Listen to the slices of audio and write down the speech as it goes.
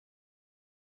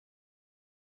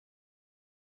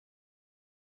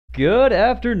Good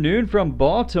afternoon from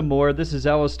Baltimore. This is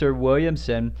Alastair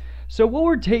Williamson. So, what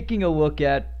we're taking a look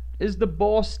at is the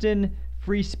Boston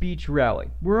Free Speech Rally.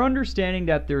 We're understanding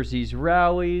that there's these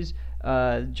rallies,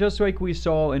 just like we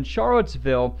saw in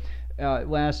Charlottesville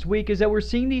last week, is that we're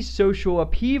seeing these social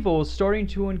upheavals starting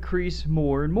to increase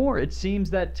more and more. It seems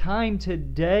that time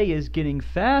today is getting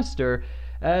faster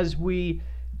as we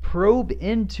probe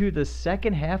into the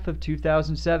second half of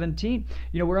 2017.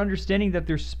 We're understanding that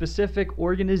there's specific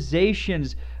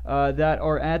organizations that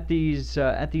are at these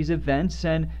events,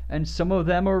 and some of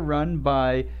them are run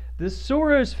by the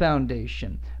Soros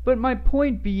Foundation. But my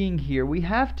point being here, we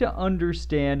have to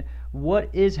understand what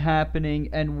is happening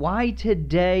and why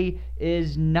today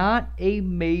is not a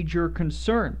major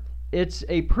concern. It's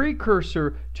a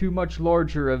precursor to much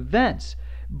larger events,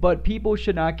 but people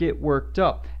should not get worked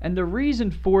up. And the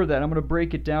reason for that, I'm going to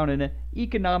break it down in an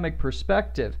economic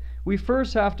perspective. We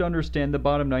first have to understand the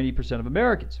bottom 90% of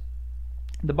Americans.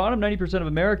 The bottom 90% of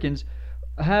Americans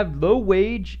have low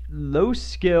wage, low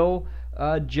skill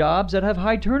jobs that have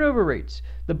high turnover rates.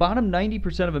 The bottom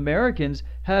 90% of Americans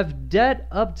have debt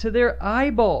up to their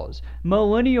eyeballs.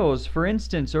 Millennials, for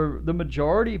instance, are the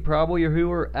majority probably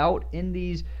who are out in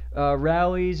these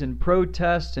rallies and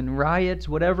protests and riots,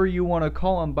 whatever you want to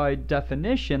call them by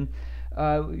definition.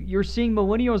 You're seeing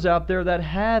millennials out there that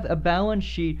have a balance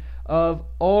sheet of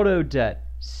auto debt,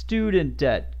 student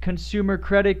debt, consumer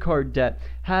credit card debt,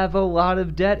 have a lot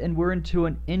of debt, and we're into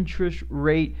an interest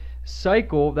rate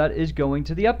cycle that is going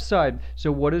to the upside.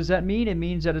 So what does that mean? It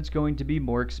means that it's going to be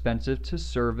more expensive to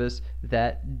service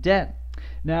that debt.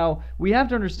 Now, we have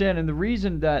to understand, and the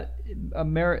reason that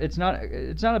it's not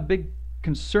a big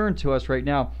concern to us right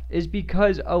now is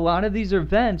because a lot of these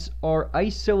events are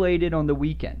isolated on the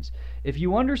weekends. If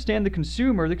you understand the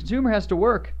consumer has to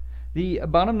work. The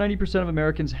bottom 90% of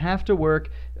Americans have to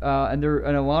work, and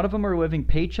a lot of them are living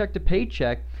paycheck to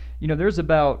paycheck. There's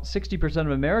about 60%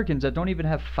 of Americans that don't even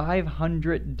have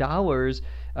 $500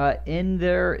 in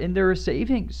their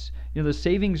savings. The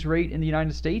savings rate in the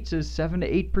United States is 7 to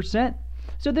 8%.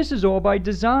 So this is all by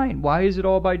design. Why is it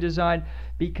all by design?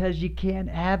 Because you can't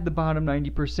have the bottom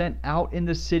 90% out in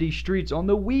the city streets on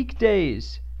the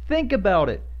weekdays. Think about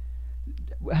it.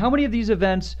 How many of these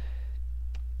events,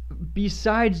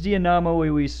 besides the anomaly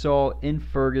we saw in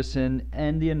Ferguson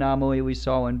and the anomaly we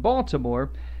saw in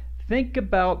Baltimore, think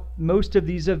about most of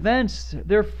these events.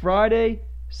 They're Friday,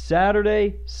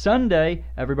 Saturday, Sunday.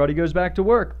 Everybody goes back to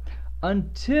work.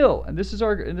 Until, and this is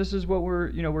what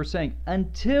we're saying,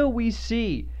 until we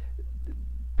see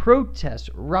protests,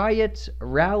 riots,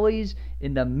 rallies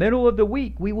in the middle of the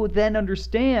week, we will then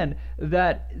understand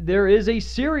that there is a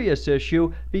serious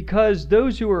issue, because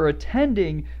those who are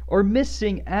attending are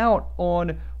missing out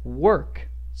on work.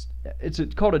 It's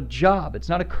called a job. It's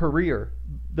not a career.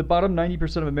 The bottom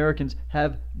 90% of Americans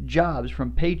have jobs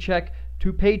from paycheck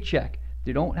to paycheck.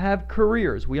 They don't have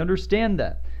careers. We understand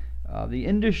that. The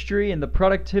industry and the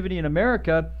productivity in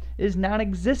America is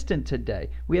non-existent today.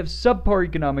 We have subpar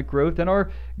economic growth, and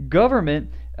our government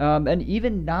and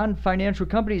even non-financial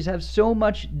companies have so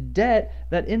much debt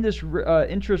that in this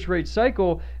interest rate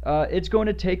cycle, it's going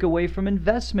to take away from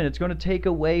investment. It's going to take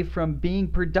away from being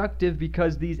productive,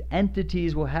 because these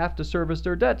entities will have to service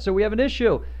their debt. So we have an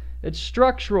issue. It's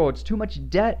structural. It's too much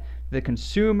debt. The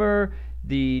consumer,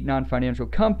 the non-financial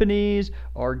companies,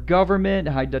 our government,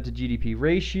 high debt to GDP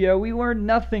ratio. We learned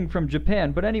nothing from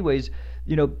Japan. But anyways,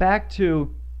 back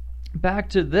to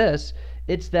this,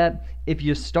 it's that if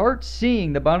you start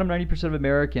seeing the bottom 90% of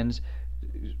Americans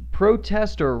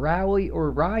protest or rally or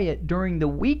riot during the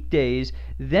weekdays,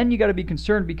 then you got to be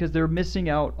concerned, because they're missing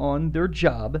out on their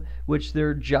job, which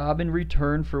their job in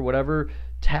return for whatever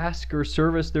task or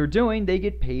service they're doing, they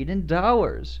get paid in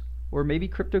dollars. Or maybe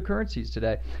cryptocurrencies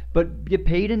today, but get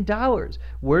paid in dollars.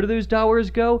 Where do those dollars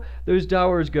go? Those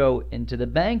dollars go into the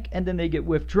bank, and then they get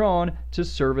withdrawn to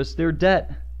service their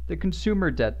debt, the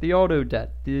consumer debt, the auto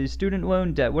debt, the student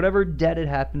loan debt, whatever debt it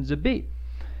happens to be.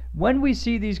 When we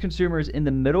see these consumers in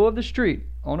the middle of the street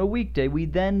on a weekday, we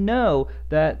then know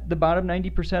that the bottom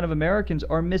 90% of Americans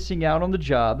are missing out on the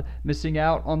job, missing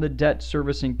out on the debt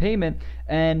servicing payment,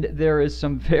 and there is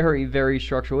some very, very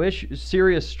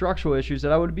serious structural issues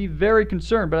that I would be very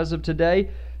concerned. But as of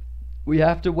today, we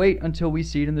have to wait until we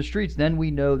see it in the streets. Then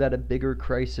we know that a bigger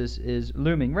crisis is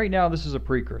looming. Right now, this is a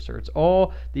precursor. It's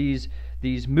all these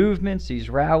movements,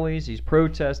 these rallies, these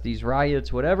protests, these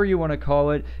riots, whatever you want to call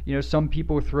it. Some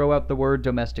people throw out the word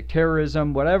domestic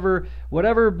terrorism,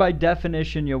 whatever by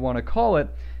definition you want to call it.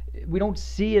 We don't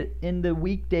see it in the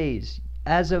weekdays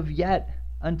as of yet.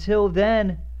 Until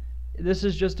then, this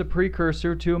is just a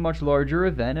precursor to a much larger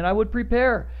event, and I would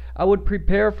prepare. I would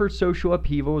prepare for social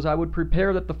upheavals. I would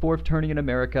prepare that the fourth turning in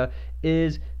America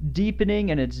is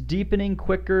deepening, and it's deepening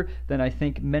quicker than I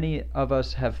think many of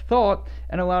us have thought.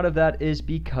 And a lot of that is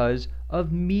because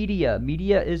of media.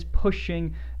 Media is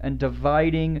pushing and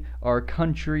dividing our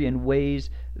country in ways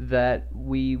that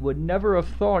we would never have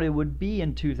thought it would be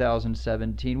in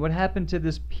 2017. What happened to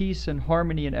this peace and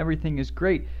harmony and everything is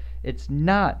great? It's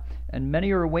not. And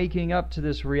many are waking up to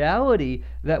this reality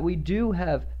that we do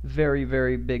have very,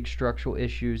 very big structural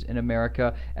issues in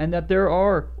America, and that there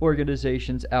are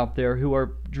organizations out there who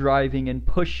are driving and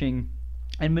pushing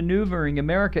and maneuvering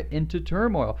America into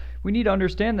turmoil. We need to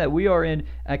understand that we are in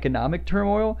economic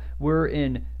turmoil, we're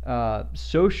in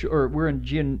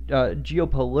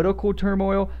geopolitical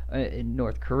turmoil in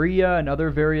North Korea and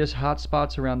other various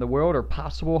hotspots around the world, or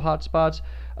possible hotspots,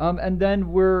 and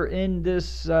then we're in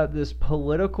this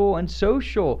political and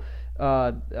social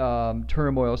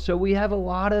turmoil. So we have a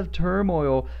lot of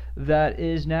turmoil that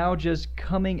is now just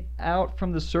coming out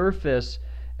from the surface.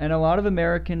 And a lot of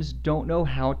Americans don't know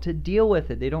how to deal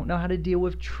with it. They don't know how to deal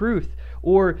with truth.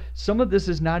 Or some of this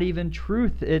is not even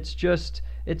truth. It's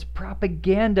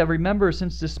propaganda. Remember,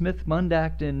 since the Smith-Mundt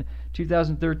Act in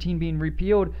 2013 being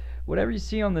repealed, whatever you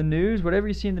see on the news, whatever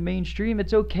you see in the mainstream,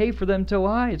 it's okay for them to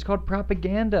lie. It's called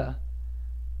propaganda.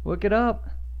 Look it up.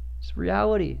 It's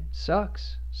reality. It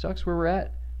sucks. It sucks where we're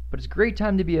at. But it's a great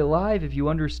time to be alive if you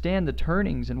understand the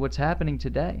turnings and what's happening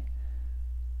today.